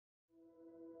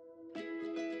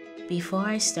Before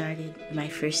I started my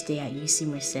first day at UC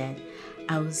Merced,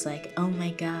 I was like, oh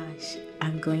my gosh,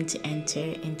 I'm going to enter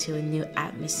into a new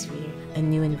atmosphere, a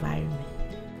new environment.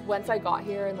 Once I got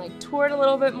here and toured a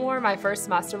little bit more, my first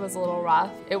semester was a little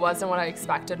rough. It wasn't what I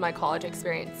expected my college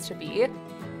experience to be.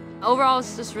 Overall, I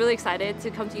was just really excited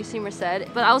to come to UC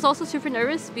Merced, but I was also super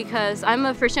nervous because I'm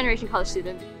a first-generation college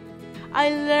student. I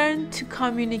learned to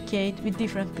communicate with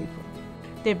different people.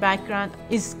 Their background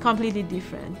is completely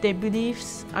different. Their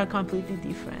beliefs are completely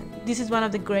different. This is one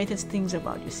of the greatest things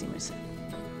about UC Merced.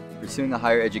 Pursuing a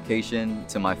higher education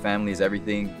to my family is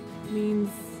everything. It means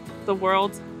the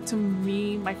world to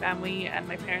me, my family, and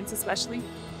my parents especially.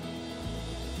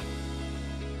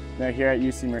 Now here at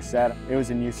UC Merced, it was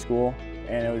a new school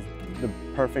and it was the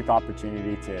perfect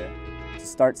opportunity to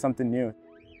start something new.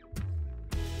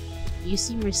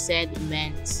 UC Merced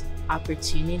meant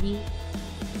opportunity.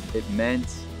 It meant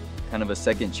kind of a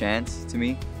second chance to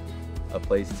me, a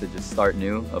place to just start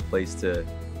new, a place to,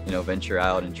 venture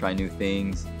out and try new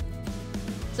things.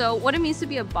 So what it means to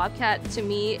be a Bobcat to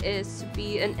me is to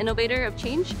be an innovator of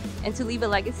change and to leave a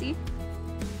legacy.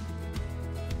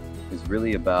 It's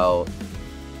really about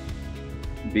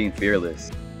being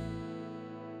fearless.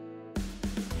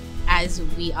 As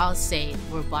we all say,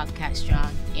 we're Bobcat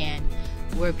strong and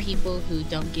we're people who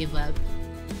don't give up.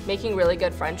 Making really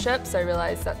good friendships, I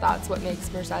realized that that's what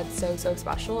makes Merced so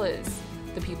special, is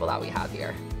the people that we have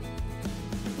here.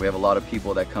 We have a lot of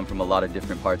people that come from a lot of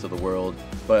different parts of the world,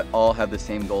 but all have the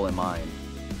same goal in mind.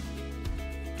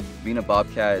 Being a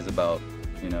Bobcat is about,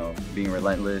 being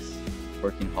relentless,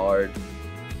 working hard.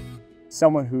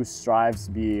 Someone who strives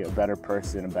to be a better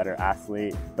person, a better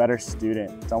athlete, better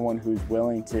student, someone who's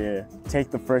willing to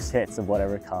take the first hits of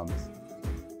whatever comes.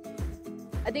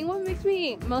 I think what makes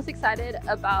me most excited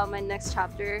about my next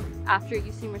chapter after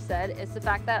UC Merced is the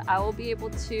fact that I will be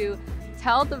able to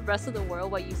tell the rest of the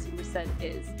world what UC Merced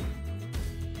is.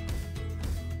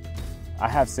 I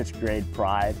have such great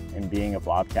pride in being a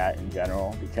Bobcat in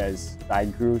general because I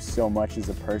grew so much as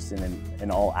a person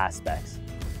in all aspects.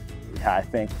 Yeah, I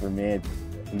think for me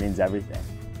it means everything.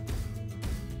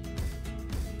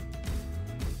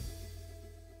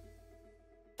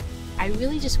 I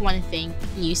really just want to thank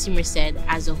UC Merced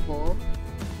as a whole.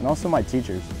 And also my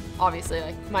teachers. Obviously,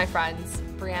 my friends,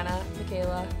 Brianna,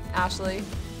 Michaela, Ashley,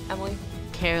 Emily.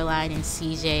 Caroline and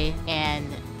CJ, and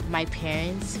my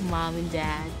parents, mom and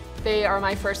dad. They are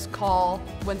my first call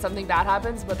when something bad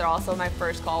happens, but they're also my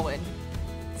first call when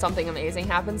something amazing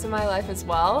happens in my life as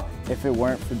well. If it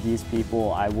weren't for these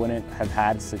people, I wouldn't have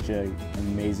had such an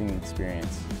amazing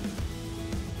experience.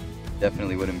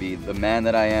 Definitely wouldn't be the man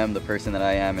that I am, the person that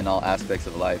I am in all aspects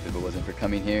of life if it wasn't for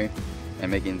coming here and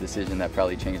making a decision that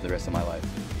probably changed the rest of my life.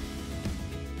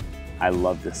 I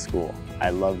love this school.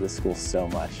 I love this school so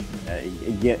much.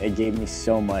 It gave me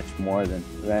so much more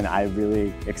than I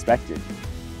really expected.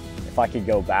 If I could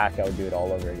go back, I would do it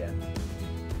all over again.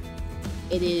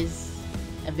 It is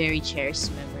a very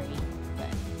cherished memory, but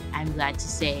I'm glad to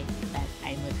say that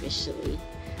I'm officially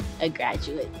a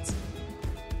graduate.